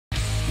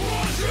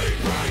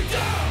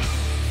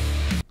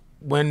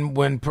when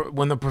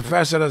the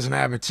professor doesn't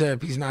have a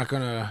tip, he's not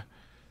gonna.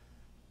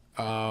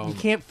 You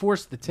can't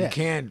force the tip.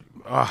 You can't.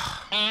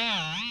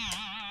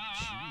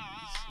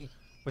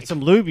 With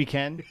some lube, you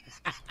can.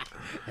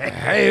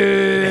 Hey,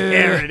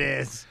 There it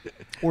is.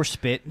 Or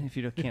spit if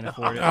you can't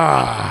afford it.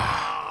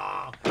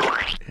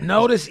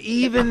 Notice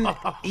even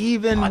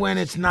when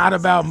it's not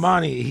about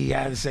money, he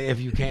had to say if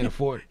you can't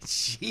afford it.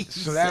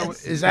 Jesus. So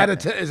is that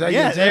is that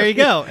Yeah, your there you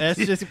tip? go. That's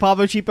just a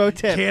Pablo Cheapo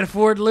tip. Can't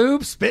afford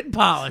lube, spit and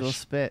Still polish.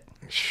 spit.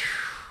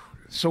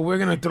 So we're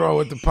gonna throw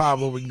it to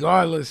Pablo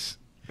regardless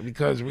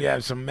because we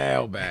have some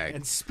mailbag.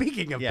 And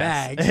speaking of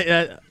Yes.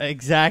 bags,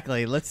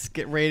 Exactly. Let's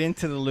get right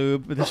into the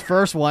lube. This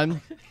first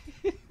one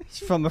is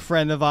from a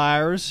friend of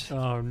ours.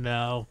 oh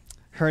no.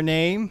 Her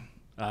name,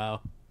 Oh.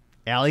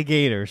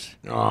 Alligators.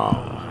 Oh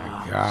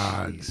my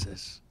God!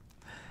 Jesus.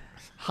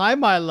 Hi,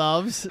 my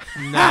loves.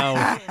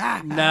 No.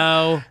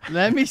 No.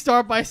 Let me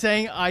start by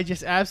saying I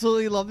just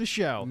absolutely love the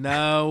show.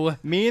 No.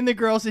 Me and the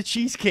girls at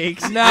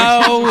Cheesecakes.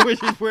 No.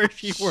 Which is where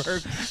she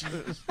works.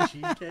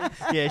 Cheesecake?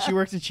 Yeah, she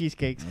works at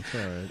Cheesecakes. That's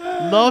all right.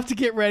 Love to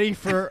get ready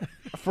for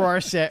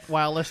our set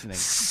while listening.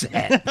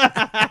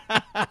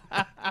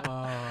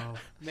 Oh,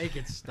 make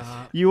it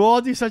stop. You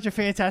all do such a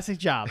fantastic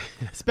job,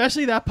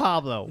 especially that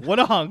Pablo. What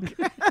a hunk.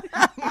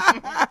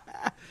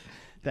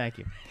 Thank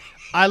you.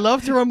 I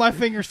love to run my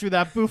fingers through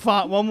that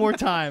bouffant one more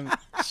time.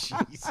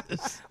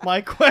 Jesus.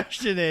 My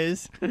question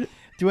is,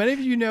 do any of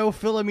you know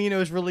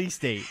Filomeno's release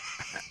date?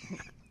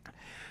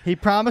 He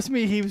promised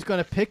me he was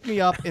going to pick me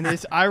up in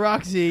this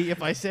IROC Z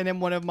if I sent him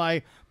one of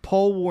my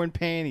pole-worn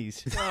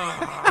panties.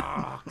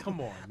 Oh,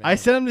 come on, man. I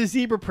sent him the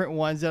zebra print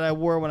ones that I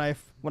wore when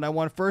I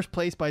won first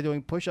place by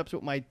doing push-ups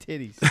with my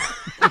titties.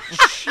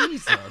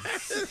 Jesus.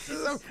 This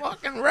is a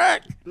fucking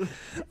wreck.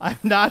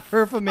 I've not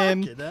heard from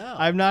him. Fucking hell.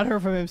 I've not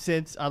heard from him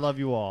since. I love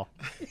you all.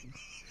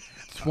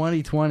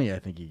 2020, I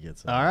think he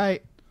gets it. All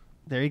right.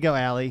 There you go,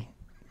 Allie.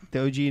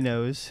 The OG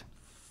knows.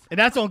 And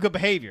that's on good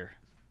behavior.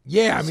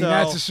 Yeah, I mean So-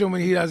 that's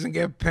assuming he doesn't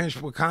get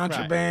pinched with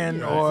contraband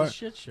Yeah, or. it's a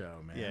shit show,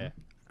 man. Yeah.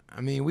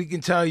 I mean, we can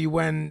tell you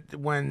when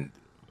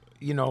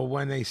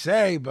they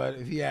say, but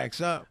if he acts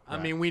up, I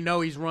mean, we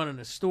know he's running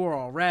a store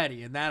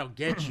already, and that'll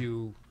get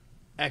you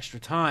extra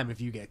time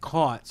if you get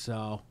caught.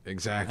 So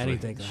exactly.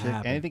 anything can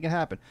happen. Anything can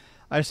happen.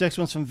 This next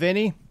one's from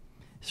Vinnie.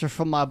 This is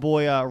from my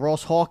boy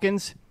Ross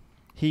Hawkins.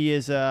 He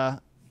is Twitter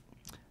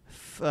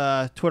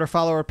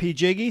follower of P.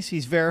 Jiggies.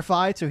 He's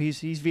verified, so he's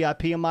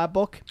VIP in my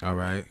book. All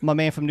right. My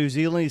man from New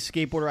Zealand. He's a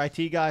skateboarder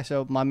IT guy,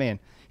 so my man.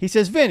 He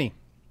says, Vinny,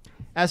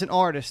 as an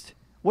artist,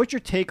 what's your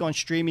take on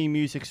streaming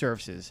music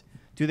services?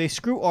 Do they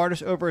screw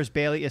artists over as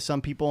badly as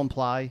some people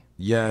imply?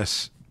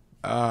 Yes.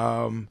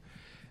 Really,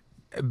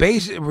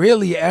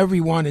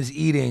 everyone is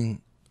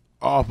eating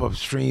off of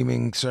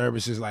streaming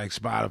services like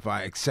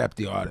Spotify, except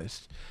the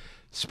artists.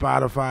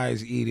 Spotify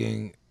is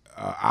eating,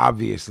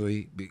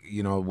 obviously,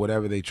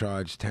 whatever they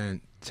charge, $10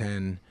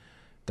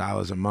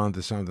 a month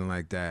or something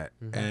like that.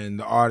 Mm-hmm. And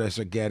the artists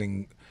are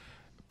getting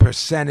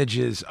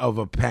percentages of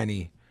a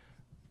penny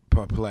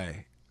per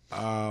play.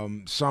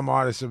 Some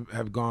artists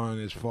have gone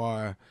as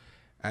far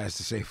as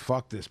to say,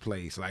 fuck this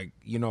place. Like,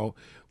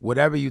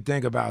 whatever you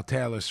think about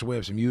Taylor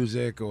Swift's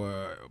music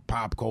or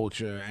pop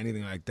culture,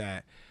 anything like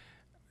that,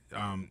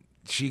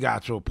 she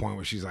got to a point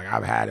where she's like,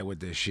 I've had it with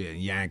this shit,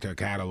 and yanked her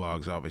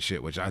catalogs off of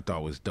shit, which I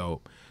thought was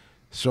dope.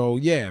 So,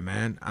 yeah,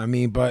 man. I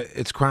mean, but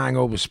it's crying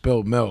over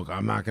spilled milk.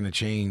 I'm not going to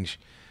change.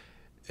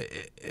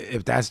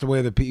 If that's the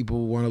way the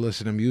people want to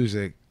listen to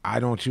music, I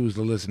don't choose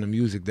to listen to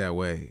music that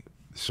way.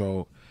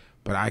 So,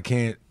 but I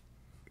can't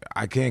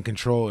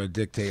control or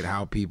dictate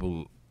how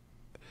people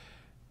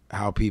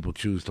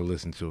choose to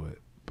listen to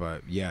it.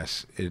 But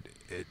yes, it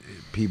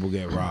people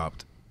get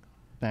robbed.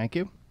 Thank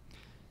you.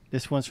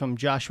 This one's from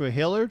Joshua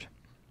Hillard.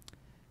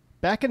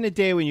 Back in the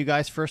day when you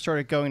guys first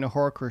started going to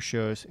hardcore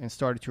shows and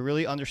started to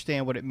really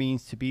understand what it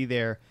means to be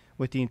there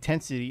with the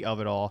intensity of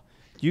it all,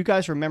 do you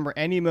guys remember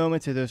any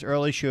moments of those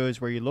early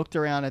shows where you looked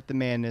around at the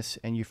madness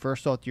and you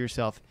first thought to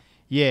yourself,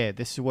 yeah,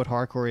 this is what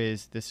hardcore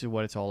is, this is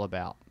what it's all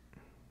about?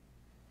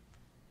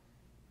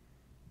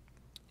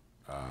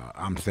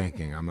 I'm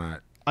thinking. I'm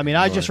not. I mean,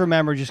 I just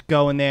remember just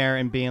going there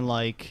and being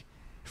like,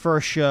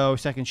 first show,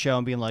 second show,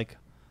 and being like,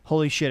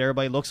 holy shit,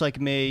 everybody looks like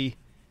me.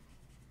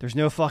 There's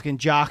no fucking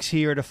jocks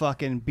here to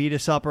fucking beat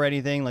us up or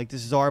anything. Like,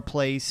 this is our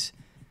place,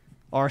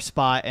 our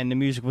spot, and the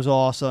music was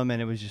awesome,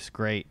 and it was just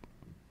great.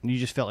 And you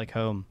just felt like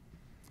home.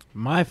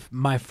 My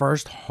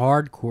first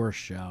hardcore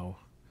show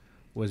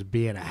was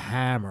being a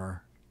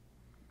hammer,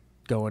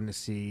 going to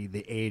see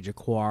the Age of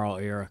Quarrel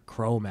era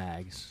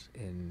Cro-Mags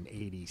in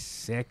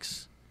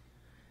 '86.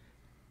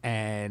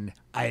 And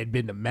I had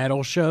been to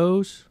metal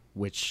shows,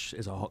 which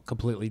is a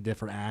completely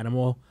different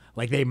animal.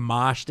 Like, they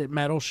moshed at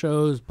metal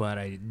shows, but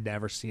I had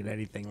never seen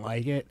anything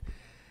like it.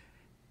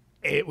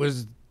 It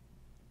was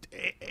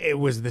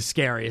the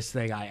scariest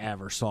thing I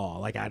ever saw.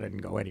 Like, I didn't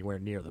go anywhere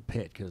near the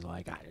pit because,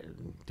 like, I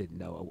didn't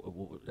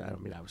know. I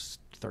mean, I was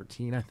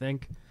 13, I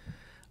think.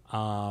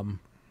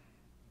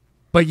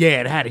 But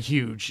yeah, it had a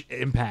huge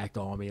impact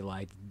on me.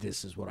 Like,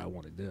 this is what I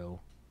want to do.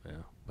 Yeah,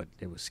 but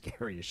it was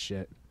scary as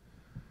shit.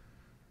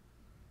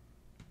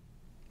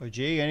 Or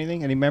G,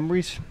 anything? Any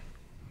memories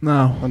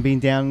No. on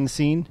being down in the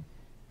scene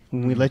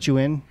when we let you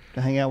in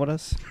to hang out with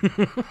us?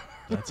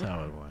 That's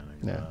how it went.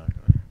 Yeah.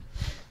 Exactly.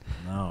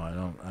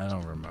 No, I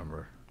don't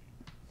remember.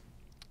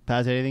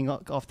 Paz, anything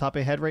off the top of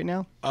your head right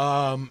now?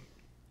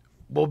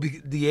 Well,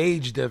 the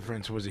age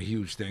difference was a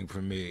huge thing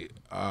for me.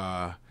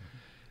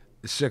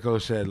 Sicko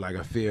said like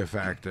a fear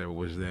factor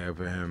was there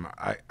for him.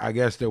 I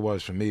guess there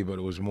was for me, but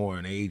it was more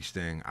an age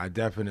thing. I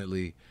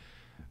definitely,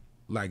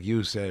 like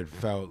you said,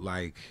 felt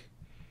like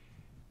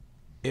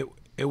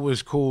it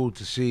was cool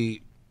to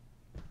see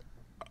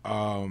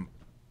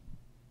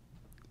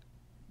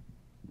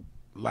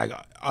like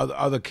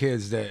other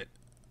kids that,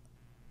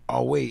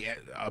 oh wait,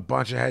 a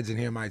bunch of heads in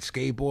here might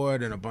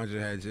skateboard and a bunch of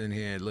heads in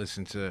here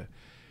listen to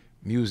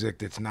music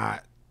that's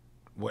not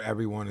what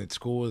everyone at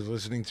school is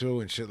listening to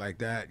and shit like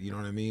that, you know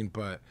what I mean?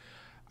 But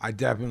I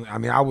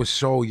was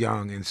so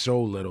young and so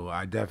little.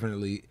 I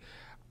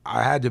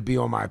had to be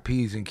on my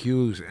P's and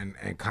Q's and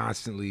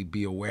constantly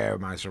be aware of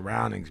my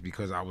surroundings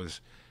because I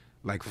was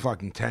like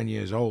fucking 10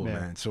 years old,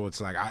 man. So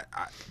it's like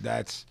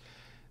that's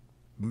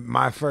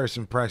my first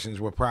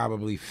impressions were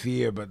probably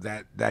fear, but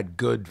that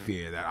good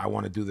fear, that I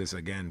want to do this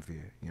again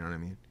fear. You know what I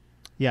mean?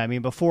 Yeah, I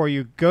mean, before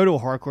you go to a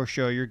hardcore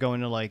show, you're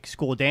going to like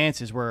school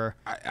dances where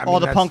I all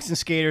mean, the punks and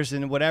skaters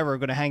and whatever are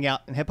going to hang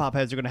out, and hip hop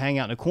heads are going to hang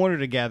out in a corner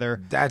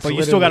together. That's but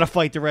you still got to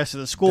fight the rest of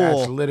the school.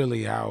 That's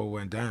literally how it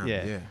went down.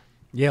 Yeah.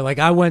 Yeah, like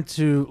I went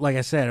to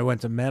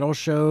metal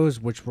shows,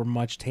 which were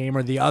much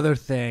tamer. The other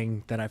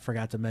thing that I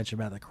forgot to mention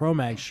about the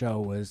Cro-Mag show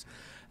was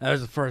that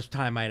was the first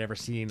time I'd ever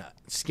seen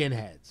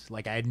skinheads.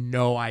 Like I had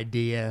no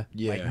idea,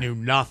 like knew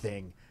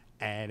nothing,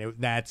 and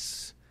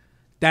that's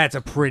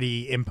a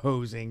pretty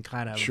imposing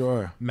kind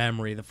of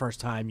memory. The first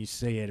time you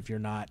see it, if you're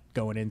not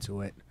going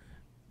into it,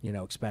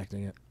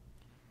 expecting it.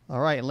 All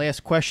right,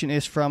 last question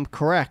is from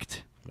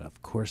Correct.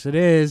 Of course it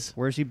is.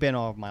 Where's he been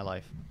all of my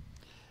life?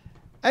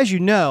 As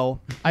you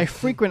know, I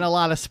frequent a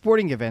lot of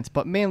sporting events,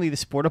 but mainly the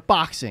sport of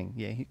boxing.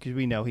 Yeah, because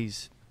we know he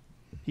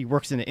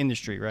works in the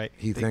industry, right?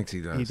 He thinks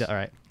he does. All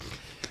right.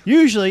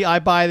 Usually, I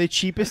buy the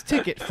cheapest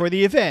ticket for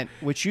the event,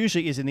 which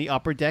usually is in the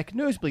upper deck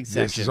nosebleed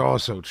section. This is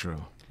also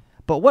true.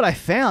 But what I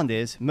found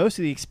is most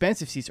of the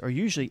expensive seats are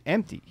usually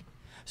empty.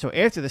 So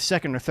after the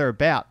second or third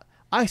bout,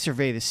 I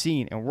survey the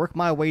scene and work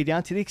my way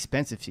down to the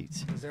expensive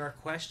seats. Is there a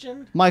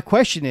question? My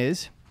question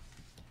is,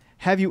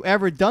 have you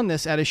ever done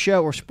this at a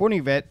show or sporting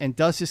event, and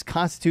does this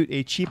constitute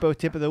a cheapo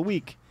tip of the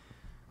week?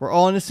 We're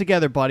all in this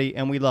together, buddy,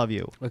 and we love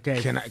you.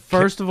 Okay.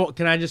 First of all,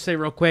 can I just say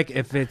real quick,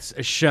 if it's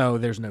a show,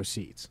 there's no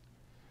seats.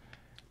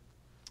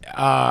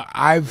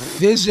 I've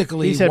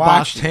physically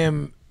watched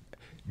him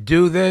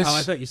do this. Oh,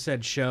 I thought you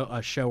said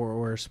a show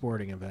or a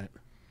sporting event.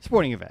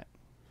 Sporting event.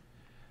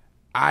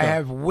 I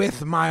have,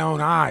 with my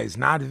own eyes,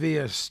 not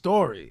via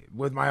story,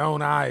 with my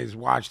own eyes,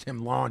 watched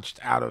him launched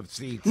out of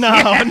seats. No.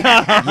 Yeah.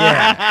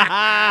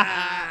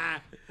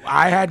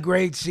 I had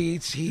great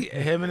seats.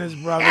 Him and his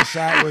brother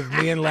sat with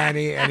me and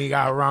Lenny, and he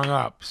got rung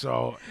up.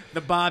 So the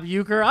Bob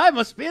Euchre, I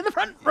must be in the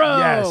front row.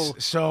 Yes.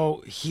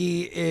 So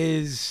he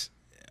is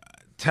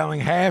telling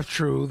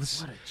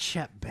half-truths. What a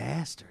chep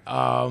bastard.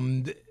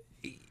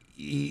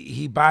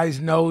 He buys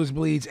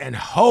nosebleeds and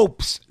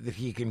hopes that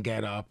he can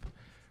get up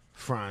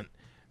front.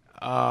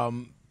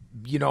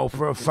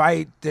 For a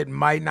fight that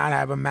might not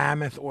have a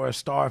mammoth or a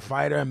star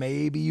fighter,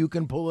 maybe you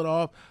can pull it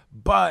off.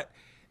 But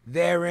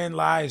therein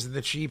lies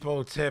the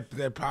cheapo tip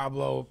that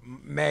Pablo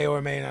may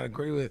or may not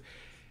agree with.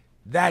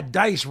 That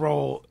dice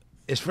roll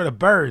is for the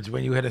birds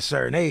when you hit a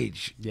certain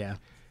age. Yeah.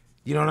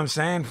 You know what I'm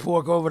saying?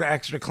 Fork over the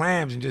extra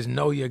clams and just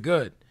know you're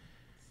good.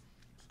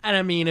 And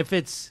I mean, if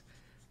it's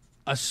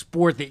a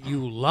sport that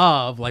you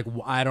love, like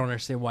I don't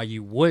understand why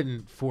you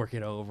wouldn't fork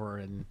it over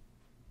and.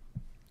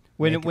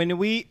 I don't think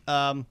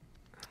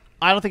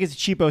it's a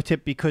cheapo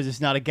tip because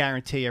it's not a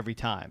guarantee every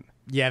time.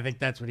 Yeah, I think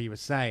that's what he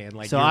was saying.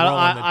 Like, so you're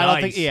rolling the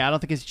dice. I don't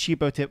think it's a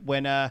cheapo tip.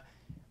 When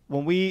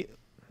we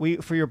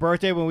for your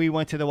birthday, when we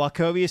went to the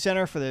Wachovia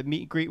Center for the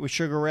meet and greet with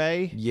Sugar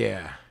Ray,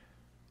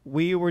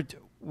 we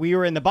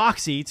were in the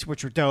box seats,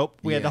 which were dope.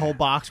 We had the whole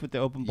box with the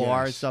open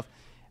bar and stuff.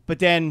 But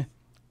then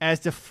as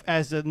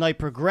the night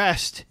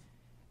progressed,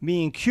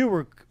 me and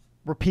Q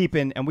were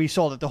peeping, and we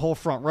saw that the whole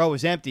front row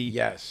was empty.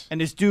 Yes. And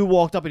this dude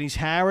walked up, and he's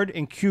Howard,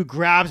 and Q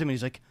grabs him, and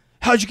he's like,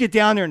 "How'd you get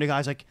down there?" And the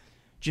guy's like,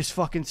 "Just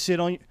fucking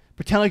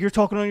pretend like you're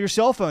talking on your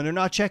cell phone. They're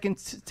not checking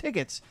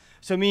tickets."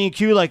 So me and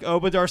Q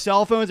opened our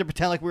cell phones and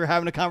pretend like we were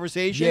having a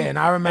conversation. Yeah, and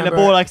I remember. And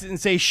the boy didn't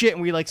say shit,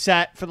 and we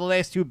sat for the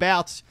last two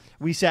bouts.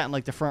 We sat in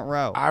the front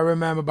row. I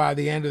remember by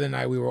the end of the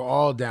night we were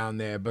all down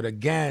there. But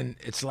again,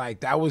 it's like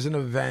that was an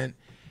event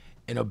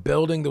in a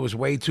building that was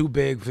way too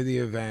big for the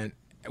event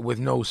with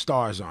no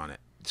stars on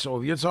it. So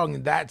if you're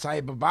talking that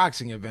type of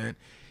boxing event,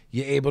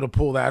 you're able to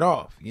pull that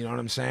off. You know what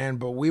I'm saying?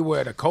 But we were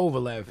at a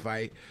Kovalev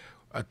fight,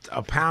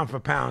 a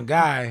pound-for-pound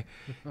guy.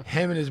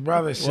 Him and his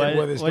brother sit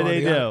with us. What'd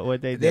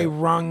they do? They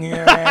rung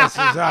their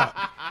asses up.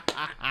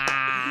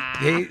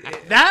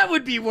 That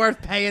would be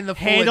worth paying the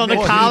full Hand on the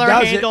Well, he collar,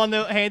 does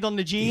hand on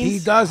the jeans. He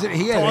does it.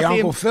 They Toss him.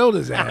 Uncle Phil'd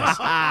his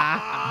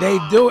ass. They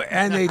do it,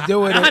 and they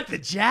do it. Not the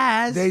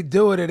Jazz. They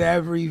do it at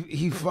every.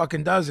 He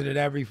fucking does it at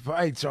every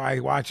fight. So I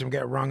watch him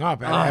get rung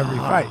up at every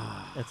fight.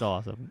 That's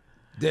awesome.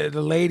 The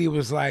lady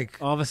was like,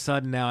 All of a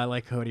sudden now I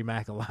like Cody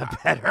Mack a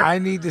lot better. "I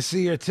need to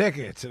see your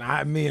tickets,"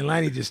 and me and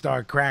Lenny just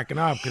started cracking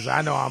up because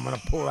I know I'm gonna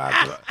pull out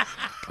the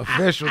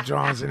official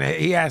drawings, and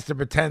he has to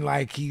pretend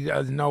like he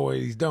doesn't know what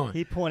he's doing.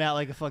 He pulling out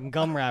like a fucking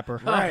gum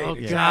wrapper. Right, Oh,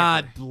 exactly.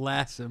 God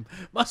bless him.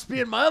 Must be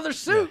in my other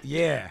suit.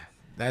 Yeah,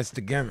 that's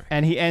the gimmick.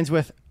 And he ends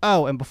with,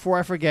 "Oh, and before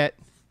I forget,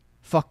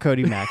 fuck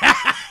Cody Mack."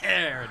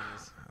 There it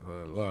is.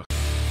 Look.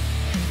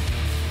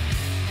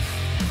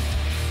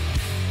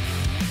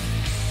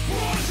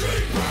 One, two,